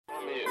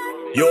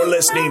You're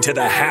listening to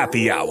The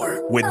Happy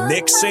Hour with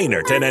Nick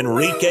Sainert and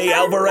Enrique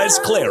Alvarez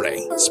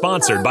Clary,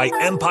 sponsored by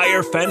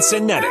Empire Fence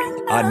and Netting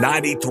on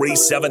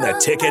 93.7 The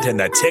Ticket and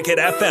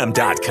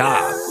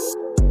theticketfm.com.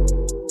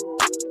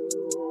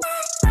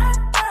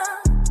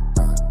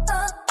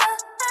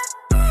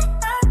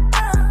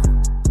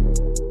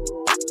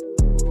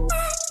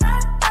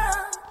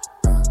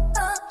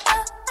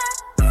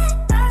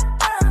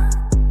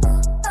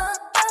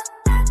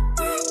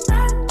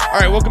 All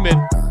right, welcome in.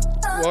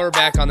 Well, we're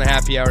back on the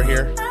happy hour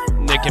here.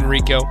 Nick and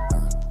Rico.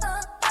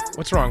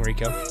 What's wrong,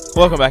 Rico?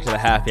 Welcome back to the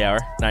happy hour.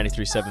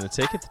 93.7 The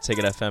Ticket,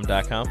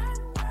 theticketfm.com.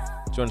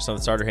 Join us on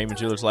the Starter Heyman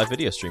Jewelers live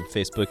video stream.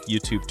 Facebook,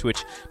 YouTube,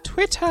 Twitch,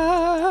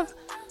 Twitter.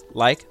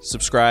 Like,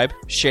 subscribe,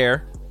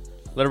 share.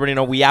 Let everybody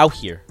know we out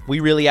here. We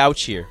really out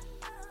here.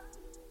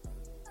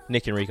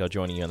 Nick and Rico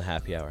joining you on the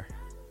happy hour.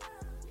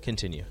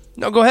 Continue.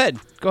 No, go ahead.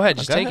 Go ahead.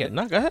 Just take it.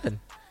 No, go ahead.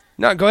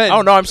 No, go ahead.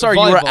 Oh no, I'm sorry.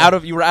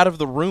 Volleyball. You were out of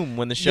the room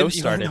when the show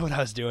started. You know what I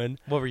was doing?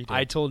 What were you doing?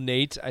 I told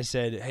Nate, I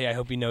said, hey, I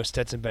hope you know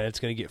Stetson Bennett's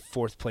going to get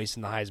 4th place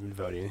in the Heisman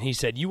voting. And he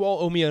said, you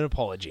all owe me an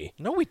apology.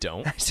 No, we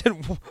don't. I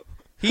said,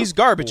 he's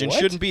garbage and what?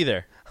 shouldn't be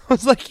there. I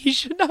was like, he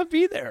should not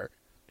be there.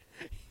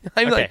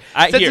 I'm okay.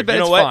 like, Stetson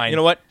Bennett's fine. You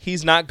know what?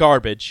 He's not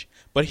garbage,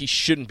 but he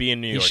shouldn't be in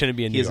New York. He shouldn't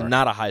be in New York. He is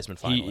not a Heisman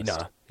finalist.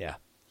 No, yeah.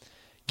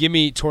 Give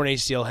me torn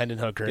ACL Hendon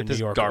Hooker in New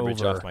York Get this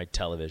garbage over. off my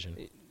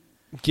television.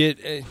 Give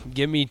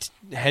me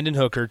Hendon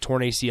Hooker,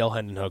 torn ACL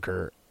Hendon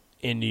Hooker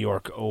in New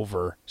York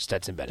over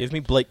Stetson Bennett. Give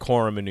me Blake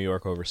Corum in New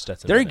York over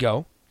Stetson There Bennett. you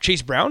go.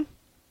 Chase Brown?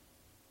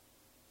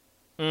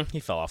 He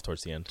fell off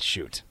towards the end.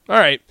 Shoot. All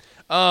right.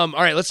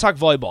 Let's talk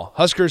volleyball.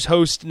 Huskers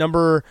host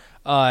number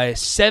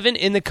 7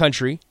 in the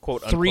country.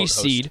 Quote, 3 unquote,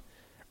 seed. host.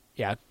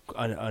 Yeah.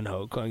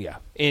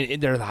 Yeah.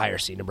 They're the higher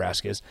seed,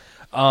 Nebraska is.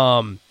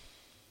 On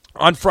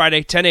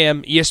Friday, 10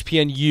 a.m.,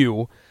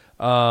 ESPNU.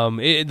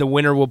 The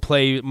winner will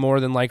play more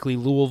than likely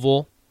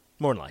Louisville.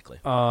 More than likely.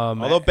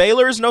 Although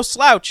Baylor is no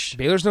slouch.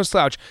 Baylor's no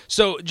slouch.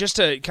 So just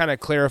to kind of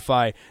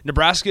clarify,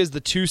 Nebraska is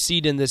the 2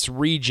 seed in this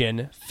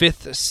region,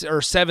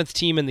 7th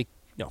team in the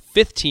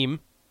 5th team.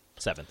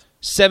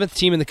 7th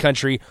team in the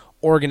country.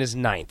 Oregon is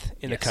 9th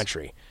in the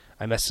country.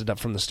 I messed it up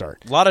from the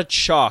start. A lot of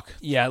chalk.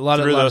 Yeah, a lot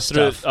of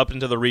stuff. Up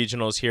into the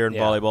regionals here in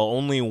volleyball.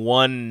 Only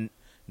one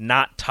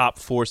not top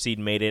 4 seed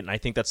made it, and I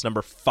think that's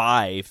number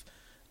 5,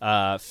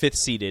 5th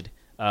seeded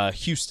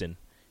Houston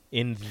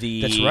in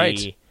the. That's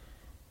right.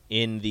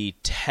 In the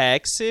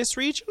Texas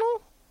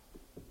regional?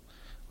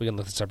 We can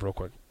look this up real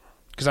quick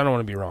because I don't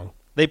want to be wrong.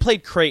 They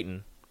played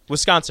Creighton,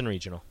 Wisconsin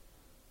regional.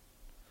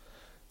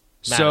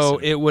 So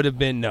it would have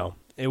been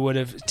It would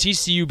have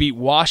TCU beat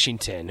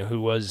Washington,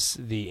 who was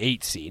the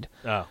 8th seed.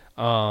 Oh.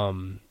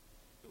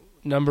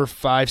 Number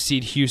 5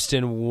 seed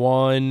Houston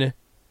won.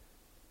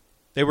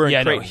 They were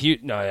in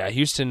Creighton.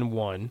 Houston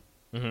won.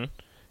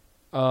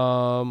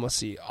 Mm-hmm. Let's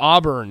see.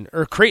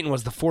 Creighton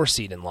was the 4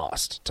 seed and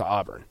lost to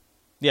Auburn.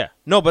 Yeah.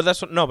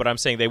 But I'm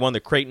saying they won the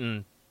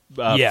Creighton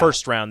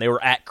first round. They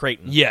were at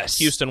Creighton. Yes.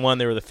 Houston won.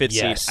 They were the 5th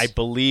Yes. seed. I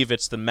believe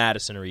it's the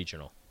Madison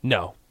regional.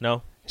 No.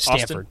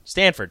 Stanford.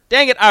 Stanford.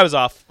 Dang it. I was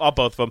off. All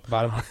both of them.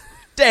 Bottom.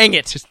 Dang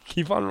it. Just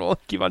keep on rolling.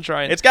 Keep on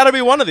trying. It's got to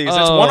be one of these.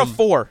 It's one of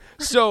 4.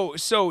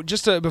 So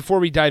just before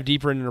we dive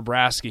deeper into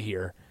Nebraska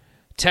here,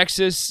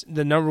 Texas,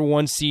 the number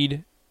 1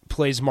 seed,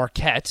 plays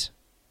Marquette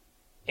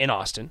in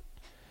Austin.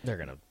 They're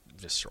going to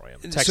destroy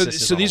them.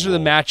 So these are the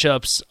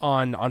matchups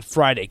on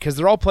Friday because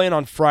they're all playing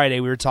on Friday.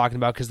 We were talking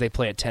about because they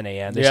play at 10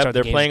 a.m. They're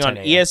playing on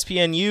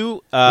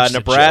ESPNU.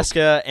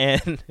 Nebraska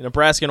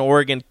and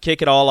Oregon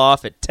kick it all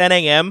off at 10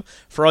 a.m.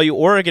 For all you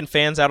Oregon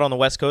fans out on the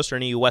West Coast or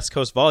any of you West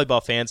Coast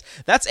volleyball fans,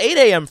 that's 8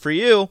 a.m. for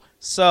you.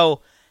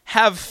 So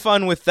have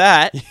fun with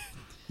that.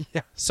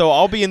 Yeah. So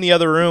I'll be in the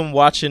other room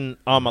watching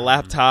on my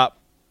laptop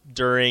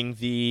during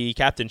the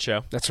captain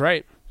show. That's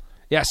right.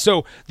 Yeah.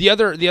 So the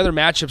other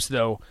matchups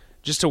though.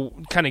 Just to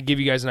kind of give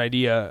you guys an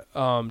idea,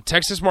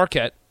 Texas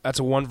Marquette, that's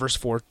a 1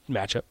 versus 4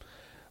 matchup.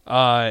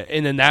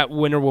 And then that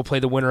winner will play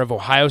the winner of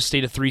Ohio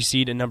State, a 3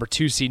 seed, and number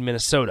 2 seed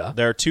Minnesota.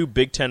 There are 2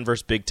 Big Ten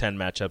versus Big Ten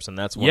matchups, and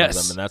that's one of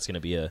them, and that's going to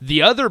be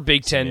the other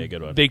Big Ten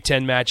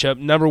matchup,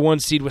 number 1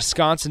 seed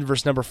Wisconsin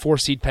versus number 4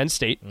 seed Penn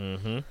State.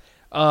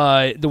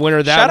 Mm-hmm. The winner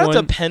of that Shout out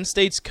to Penn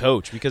State's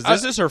coach, because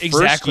this is her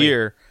first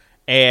year.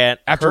 And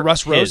after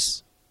Russ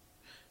Rhodes?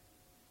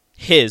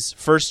 His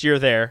first year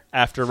there,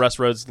 after Russ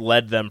Rhodes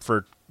led them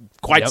for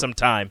quite some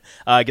time,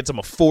 gets him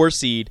a 4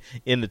 seed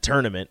in the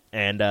tournament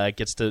and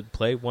gets to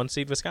play 1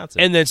 seed Wisconsin.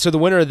 And then so the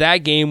winner of that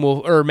game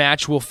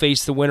match will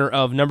face the winner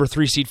of number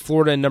 3 seed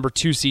Florida and number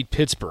 2 seed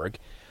Pittsburgh.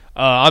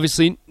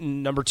 Obviously,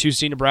 number 2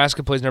 seed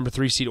Nebraska plays number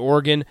 3 seed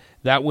Oregon.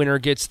 That winner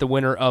gets the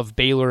winner of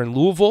Baylor and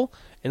Louisville.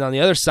 And on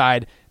the other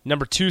side,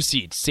 number 2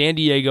 seed San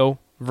Diego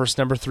versus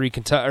number 3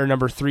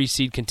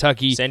 seed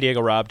Kentucky. San Diego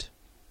robbed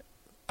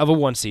of a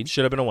 1 seed.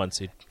 Should have been a 1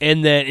 seed.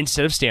 And then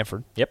instead of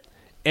Stanford. Yep.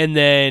 And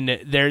then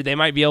they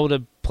might be able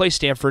to play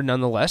Stanford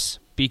nonetheless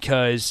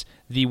because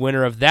the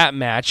winner of that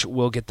match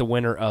will get the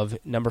winner of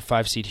number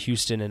 5 seed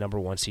Houston and number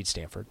 1 seed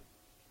Stanford.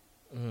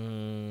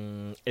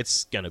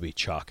 It's going to be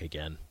chalk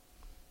again.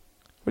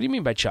 What do you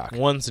mean by chalk?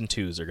 1s and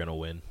 2s are going to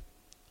win.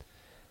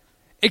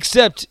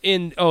 Except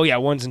in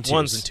ones and twos.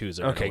 Ones and twos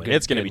are okay. Good.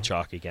 It's going to be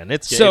chalk again.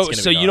 So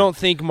you don't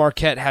think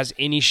Marquette has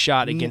any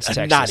shot against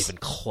Texas? Not even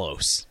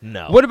close.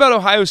 No. What about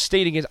Ohio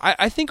State against?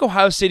 I think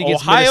Ohio State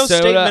against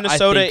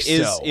Minnesota I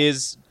think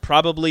is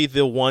probably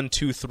the 1,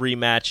 2, 3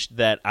 match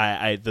that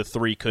the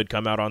 3 could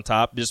come out on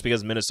top, just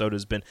because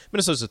Minnesota's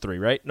a 3,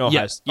 right? No,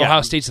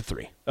 Ohio State's a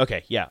 3.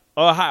 Okay, yeah.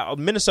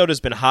 Minnesota's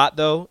been hot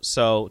though,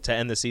 so to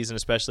end the season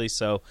especially,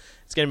 so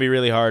it's going to be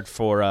really hard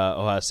for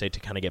Ohio State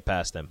to kind of get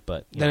past them.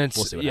 But we'll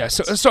see what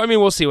happens. So I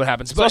mean, we'll see what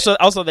happens. But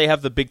also they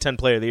have the Big Ten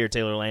Player of the Year,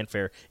 Taylor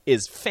Landfair,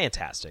 is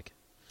fantastic.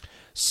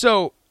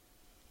 So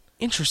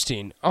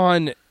interesting.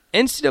 On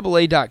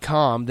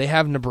NCAA.com, they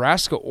have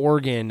Nebraska,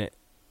 Oregon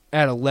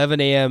at 11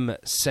 a.m.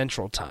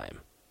 Central Time.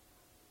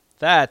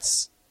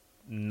 That's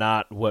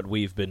not what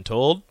we've been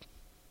told.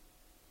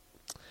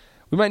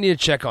 We might need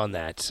to check on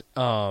that.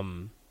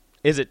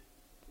 Is it?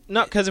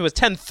 No, because it was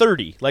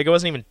 10:30. Like, it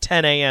wasn't even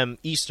 10 a.m.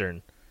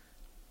 Eastern,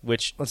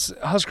 which...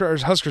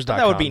 Huskers.com.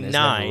 That would be is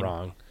 9. Never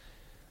wrong.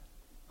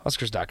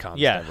 Huskers.com.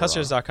 Yeah,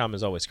 Huskers.com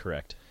is always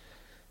correct.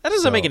 That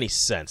doesn't make any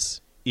sense.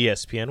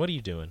 ESPN, what are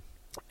you doing?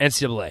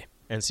 NCAA.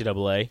 What are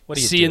you doing?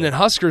 See, and then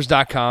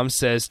Huskers.com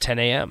says 10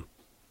 a.m.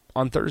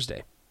 on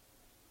Thursday.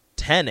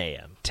 10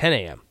 a.m.? 10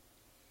 a.m.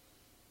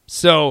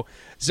 So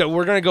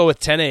we're going to go with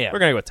 10 a.m. We're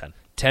going to go with 10.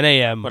 10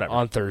 a.m.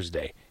 on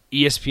Thursday.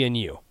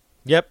 ESPNU.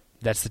 Yep.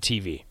 That's the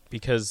TV.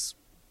 Because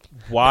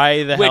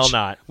why the hell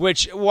not?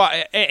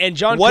 And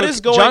John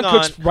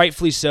Cook,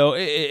 rightfully so,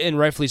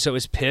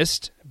 is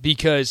pissed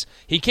because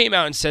he came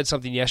out and said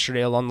something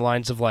yesterday along the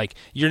lines of, like,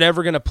 you're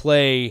never going to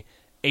play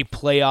a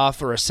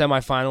playoff or a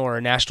semifinal or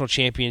a national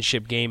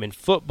championship game in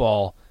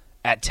football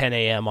at 10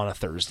 a.m. on a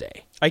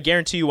Thursday. I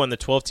guarantee you when the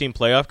 12-team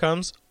playoff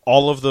comes,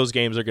 all of those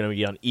games are going to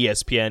be on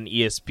ESPN,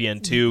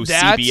 ESPN2,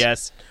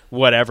 CBS,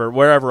 whatever,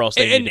 wherever else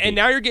they need to be. And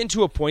now you're getting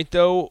to a point,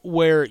 though,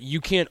 where you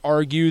can't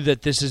argue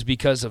that this is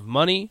because of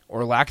money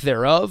or lack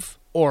thereof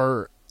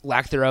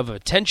of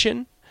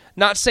attention.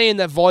 Not saying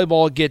that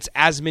volleyball gets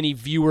as many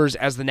viewers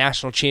as the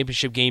national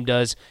championship game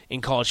does in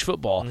college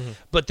football,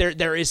 but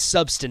there is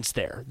substance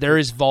there. There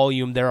is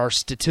volume. There are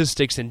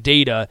statistics and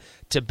data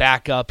to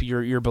back up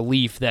your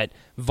belief that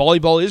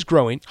volleyball is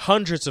growing.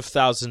 Hundreds of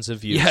thousands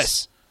of views.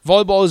 Yes.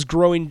 Volleyball is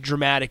growing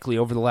dramatically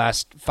over the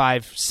last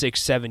 5,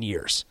 6, 7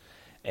 years.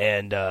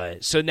 And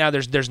so now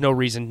there's no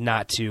reason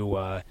not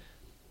to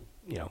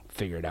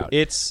figure it out.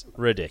 It's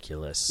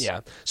ridiculous.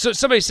 Yeah. So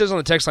somebody says on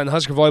the text line, the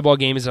Husker volleyball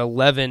game is at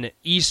 11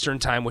 Eastern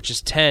time, which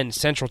is 10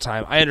 Central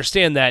time. I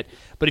understand that,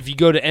 but if you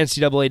go to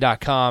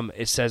NCAA.com,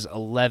 it says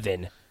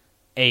 11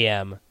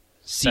 a.m.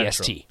 CST.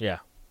 Central. Yeah,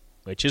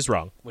 which is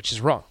wrong.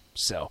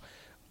 So,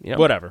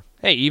 whatever.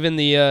 Hey, even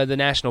the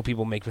national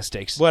people make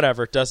mistakes.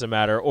 Whatever, it doesn't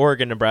matter.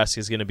 Oregon, Nebraska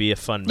is going to be a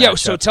fun matchup. Yeah,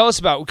 so tell us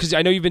about, because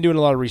I know you've been doing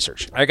a lot of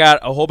research. I got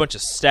a whole bunch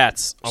of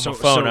stats on my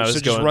phone. So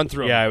just run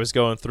through them. Yeah, I was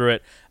going through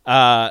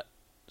it.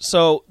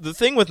 So the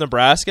thing with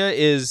Nebraska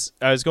is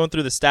I was going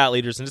through the stat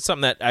leaders, and it's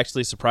something that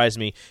actually surprised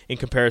me in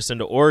comparison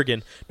to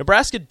Oregon.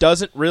 Nebraska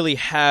doesn't really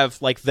have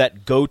like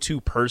that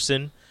go-to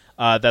person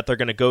that they're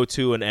going to go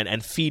to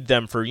and feed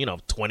them for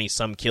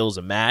 20-some kills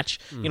a match.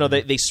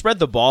 Mm-hmm. They spread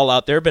the ball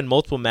out. There have been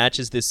multiple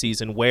matches this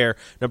season where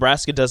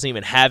Nebraska doesn't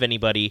even have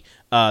anybody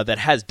that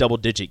has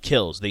double-digit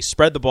kills. They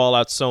spread the ball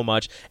out so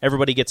much,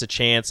 everybody gets a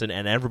chance, and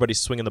everybody's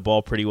swinging the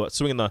ball pretty well,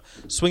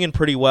 swinging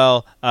pretty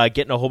well,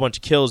 getting a whole bunch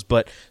of kills.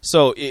 But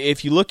so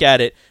if you look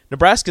at it,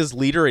 Nebraska's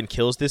leader in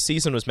kills this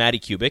season was Maddie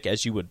Kubik,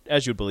 as you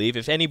would believe.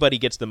 If anybody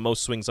gets the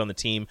most swings on the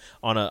team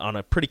on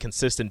a pretty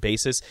consistent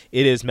basis,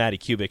 it is Maddie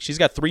Kubik. She's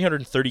got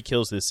 330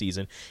 kills this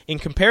season. In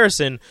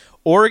comparison,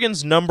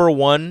 Oregon's number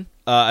one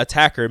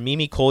attacker,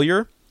 Mimi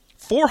Collier,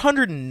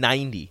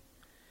 490.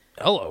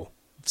 Hello.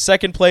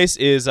 Second place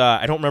is,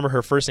 I don't remember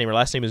her first name. Her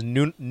last name is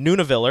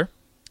Nunaviller.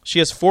 She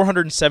has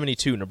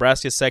 472.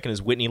 Nebraska's second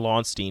is Whitney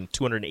Launstein,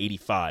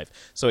 285.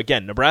 So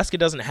again, Nebraska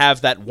doesn't have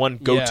that one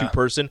go-to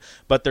person,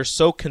 but they're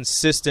so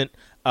consistent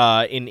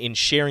in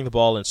sharing the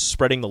ball and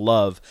spreading the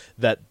love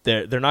that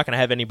they're not going to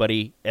have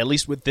anybody, at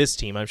least with this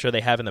team, I'm sure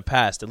they have in the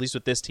past, at least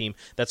with this team,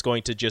 that's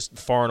going to just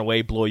far and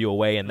away blow you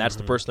away, and that's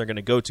the person they're going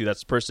to go to. That's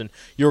the person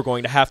you're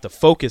going to have to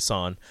focus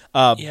on.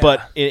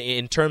 But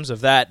in terms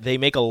of that, they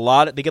get a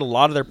lot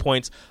of their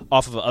points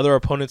off of other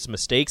opponents'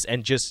 mistakes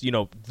and just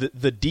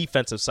the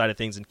defensive side of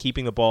things and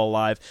keeping the ball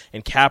alive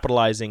and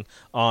capitalizing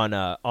on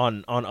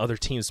other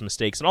teams'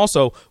 mistakes, and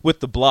also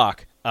with the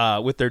block.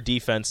 With their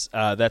defense,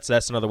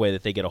 that's another way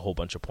that they get a whole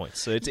bunch of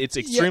points. So it's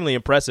extremely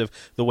impressive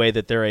the way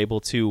that they're able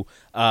to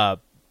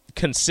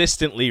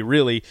consistently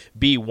really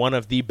be one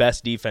of the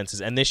best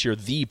defenses, and this year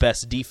the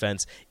best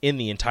defense in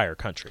the entire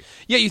country.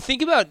 Yeah, you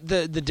think about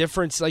the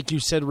difference, like you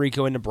said,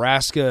 Rico, in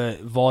Nebraska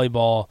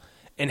volleyball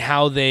and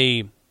how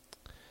they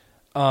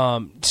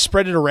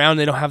spread it around.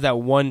 They don't have that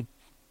one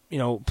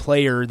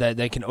player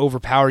that can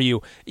overpower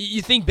you.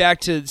 You think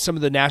back to some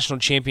of the national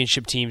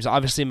championship teams.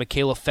 Obviously,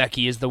 Michaela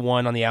Fecke is the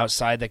one on the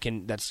outside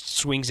that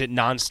swings it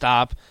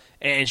nonstop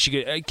and she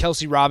could.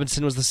 Kelsey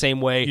Robinson was the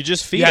same way. You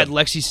just feed You had them.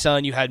 Lexi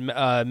Sun. You had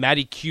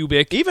Maddie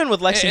Kubik. Even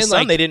with Lexi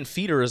Sun, they didn't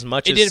feed her as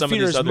much as some of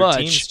these other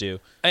teams do.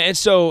 And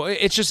so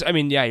it's just,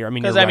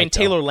 because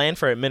Taylor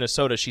Lanford at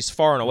Minnesota, she's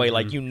far and away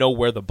like you know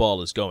where the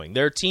ball is going.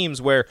 There are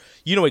teams where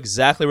you know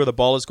exactly where the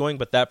ball is going,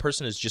 but that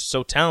person is just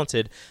so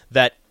talented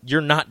that you're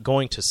not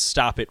going to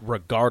stop it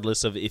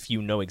regardless of if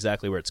you know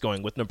exactly where it's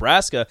going. With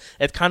Nebraska,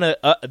 it's kind of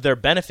their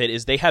benefit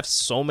is they have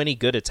so many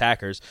good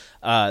attackers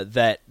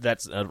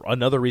that's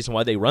another reason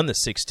why they run the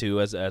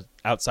 6-2 as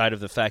outside of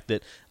the fact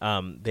that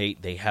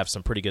they have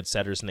some pretty good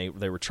setters, and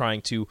they were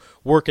trying to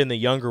work in the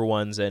younger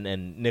ones, and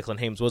Nicklin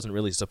Hames wasn't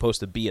really supposed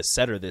to be a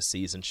setter this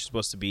season. She's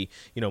supposed to be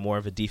more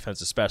of a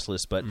defensive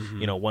specialist, but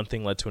one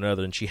thing led to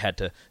another, and she had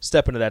to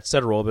step into that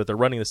setter role. But they're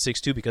running the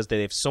 6-2 because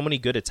they have so many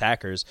good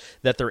attackers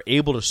that they're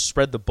able to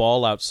spread the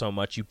ball out so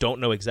much. You don't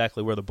know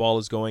exactly where the ball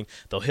is going.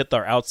 They'll hit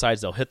their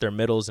outsides, they'll hit their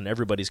middles, and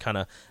everybody's kind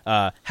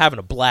of having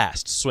a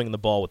blast swinging the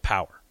ball with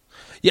power.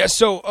 Yeah,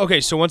 so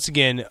once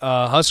again,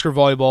 Husker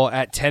Volleyball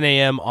at 10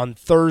 a.m. on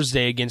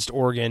Thursday against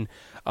Oregon.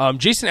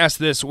 Jason asked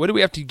this, what do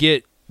we have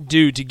to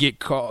do to get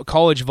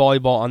college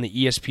volleyball on the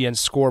ESPN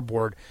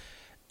scoreboard?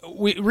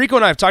 Rico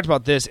and I have talked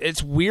about this.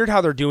 It's weird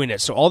how they're doing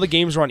it. So all the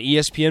games are on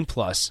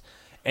ESPN+,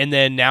 and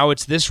then now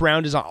it's this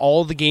round is on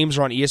all the games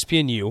are on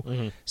ESPNU.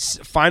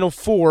 Mm-hmm. Final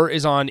Four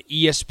is on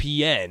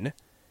ESPN.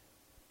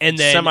 And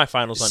then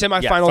semifinals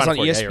on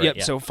ESPN. Right,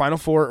 yeah. So Final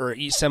Four or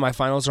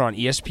semifinals are on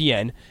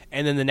ESPN,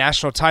 and then the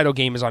national title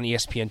game is on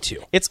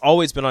ESPN2. It's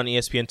always been on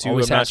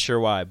ESPN2. I'm not sure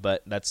why,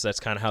 but that's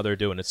kind of how they're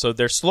doing it. So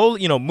they're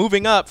slowly,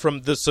 moving up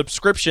from the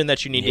subscription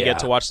that you need to get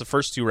to watch the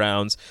first two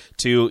rounds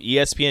to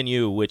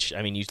ESPNU, which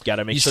you got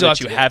to make sure that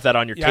you have that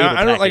on your cable.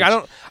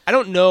 I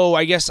don't know.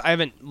 I guess I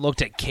haven't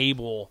looked at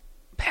cable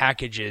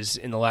packages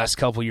in the last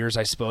couple years,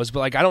 I suppose,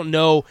 but I don't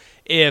know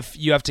if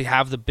you have to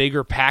have the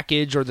bigger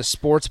package or the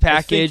sports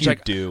package. I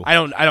think you do. I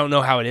don't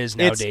know how it is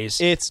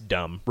nowadays. It's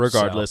dumb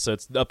regardless, so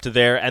it's up to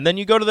there. And then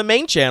you go to the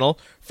main channel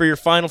for your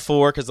Final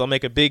Four because they'll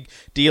make a big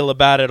deal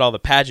about it, all the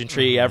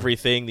pageantry,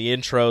 everything, the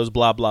intros,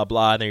 blah blah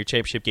blah, and then your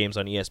championship games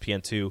on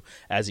ESPN2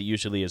 as it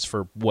usually is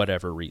for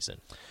whatever reason.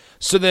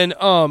 So then,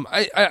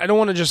 I don't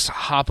want to just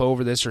hop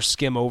over this or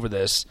skim over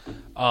this.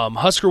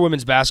 Husker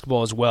women's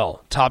basketball as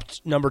well. Top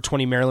number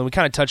 20 Maryland. We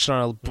kind of touched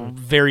on it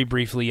very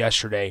briefly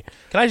yesterday.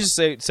 Can I just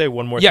say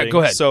one more thing? Yeah,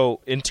 go ahead.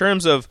 So in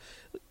terms of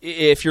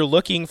if you're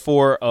looking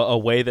for a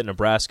way that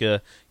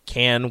Nebraska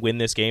can win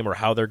this game or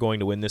how they're going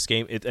to win this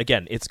game,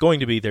 it's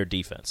going to be their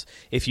defense.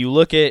 If you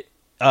look at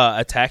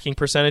attacking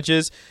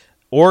percentages,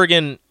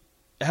 Oregon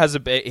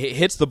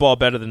hits the ball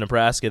better than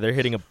Nebraska. They're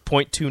hitting a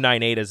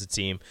 .298 as a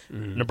team.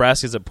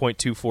 Nebraska's at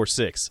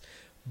 .246.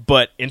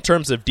 But in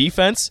terms of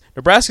defense,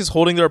 Nebraska's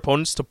holding their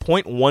opponents to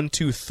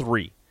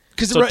 .123.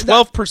 So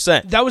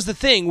 12%. That was the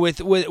thing with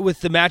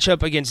the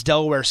matchup against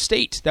Delaware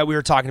State that we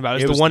were talking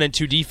about. It was the 1 and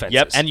 2 defenses.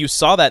 Yep, and you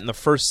saw that in the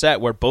first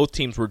set where both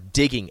teams were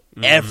digging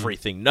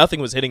everything. Nothing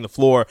was hitting the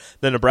floor.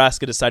 Then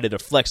Nebraska decided to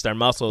flex their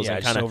muscles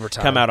and kind of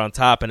come out on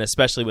top. And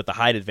especially with the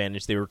height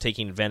advantage, they were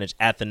taking advantage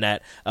at the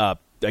net.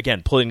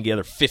 Again, pulling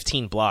together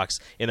 15 blocks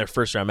in their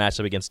first-round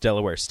matchup against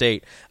Delaware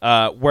State,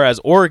 whereas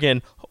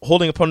Oregon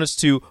holding opponents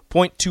to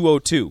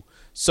 .202.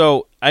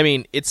 So,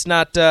 it's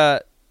not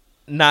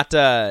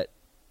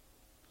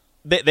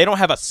they don't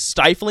have a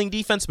stifling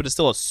defense, but it's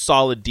still a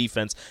solid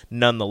defense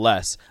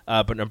nonetheless.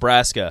 But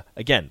Nebraska,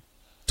 again,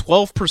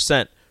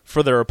 12%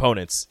 for their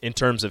opponents in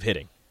terms of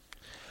hitting.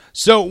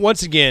 So,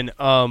 once again,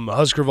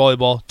 Husker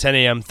Volleyball, 10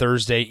 a.m.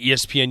 Thursday,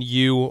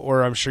 ESPNU,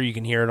 or I'm sure you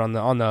can hear it on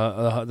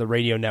the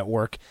radio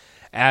network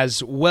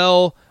as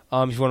well,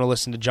 if you want to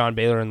listen to John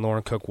Baylor and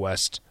Lauren Cook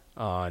West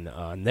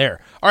on there.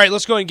 All right,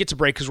 let's go ahead and get to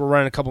break because we're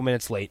running a couple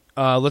minutes late.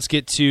 Let's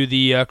get to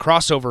the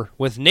crossover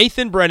with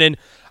Nathan Brennan.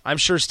 I'm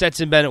sure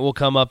Stetson Bennett will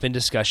come up in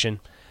discussion,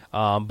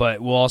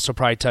 but we'll also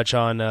probably touch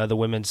on the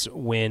women's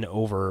win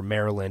over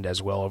Maryland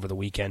as well over the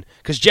weekend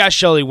because Jazz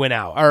Shelley went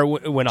off.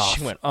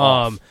 She went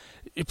off.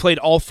 He played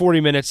all 40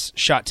 minutes,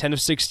 shot 10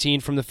 of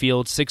 16 from the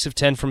field, 6 of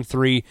 10 from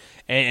 3,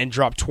 and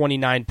dropped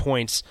 29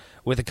 points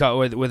with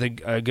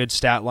a good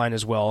stat line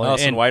as well.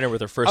 Allison Weiner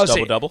with her first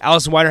double-double.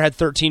 Allison Weiner had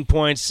 13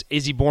 points.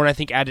 Izzy Bourne, I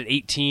think, added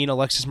 18.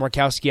 Alexis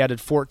Markowski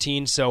added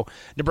 14. So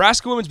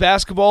Nebraska women's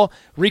basketball,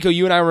 Rico,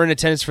 you and I were in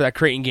attendance for that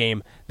Creighton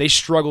game. They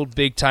struggled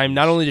big time,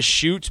 not only to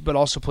shoot, but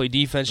also play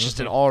defense, just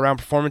an all-around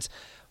performance.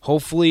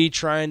 Hopefully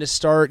trying to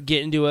start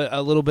getting to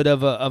a little bit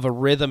of a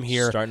rhythm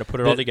here. Starting to put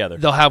it all together.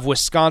 They'll have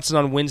Wisconsin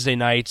on Wednesday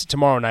night,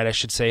 tomorrow night I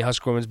should say.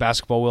 Husker women's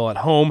basketball will at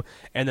home,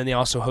 and then they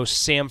also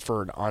host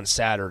Samford on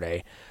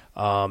Saturday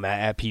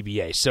at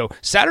PBA. So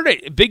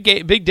Saturday, big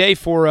day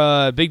for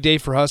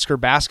Husker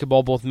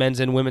basketball, both men's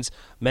and women's.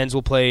 Men's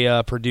will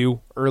play Purdue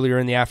earlier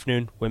in the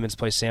afternoon. Women's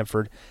play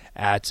Samford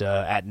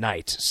at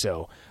night.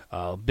 So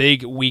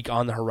big week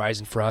on the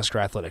horizon for Husker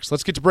athletics.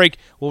 Let's get to break.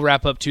 We'll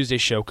wrap up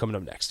Tuesday's show coming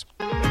up next.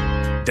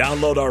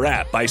 Download our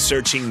app by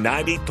searching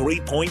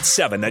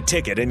 93.7 The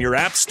Ticket in your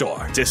app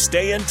store to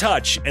stay in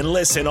touch and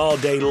listen all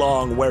day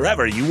long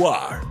wherever you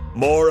are.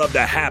 More of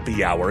the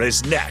Happy Hour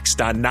is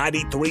next on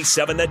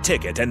 93.7 The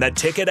Ticket and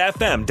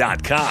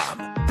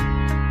theticketfm.com.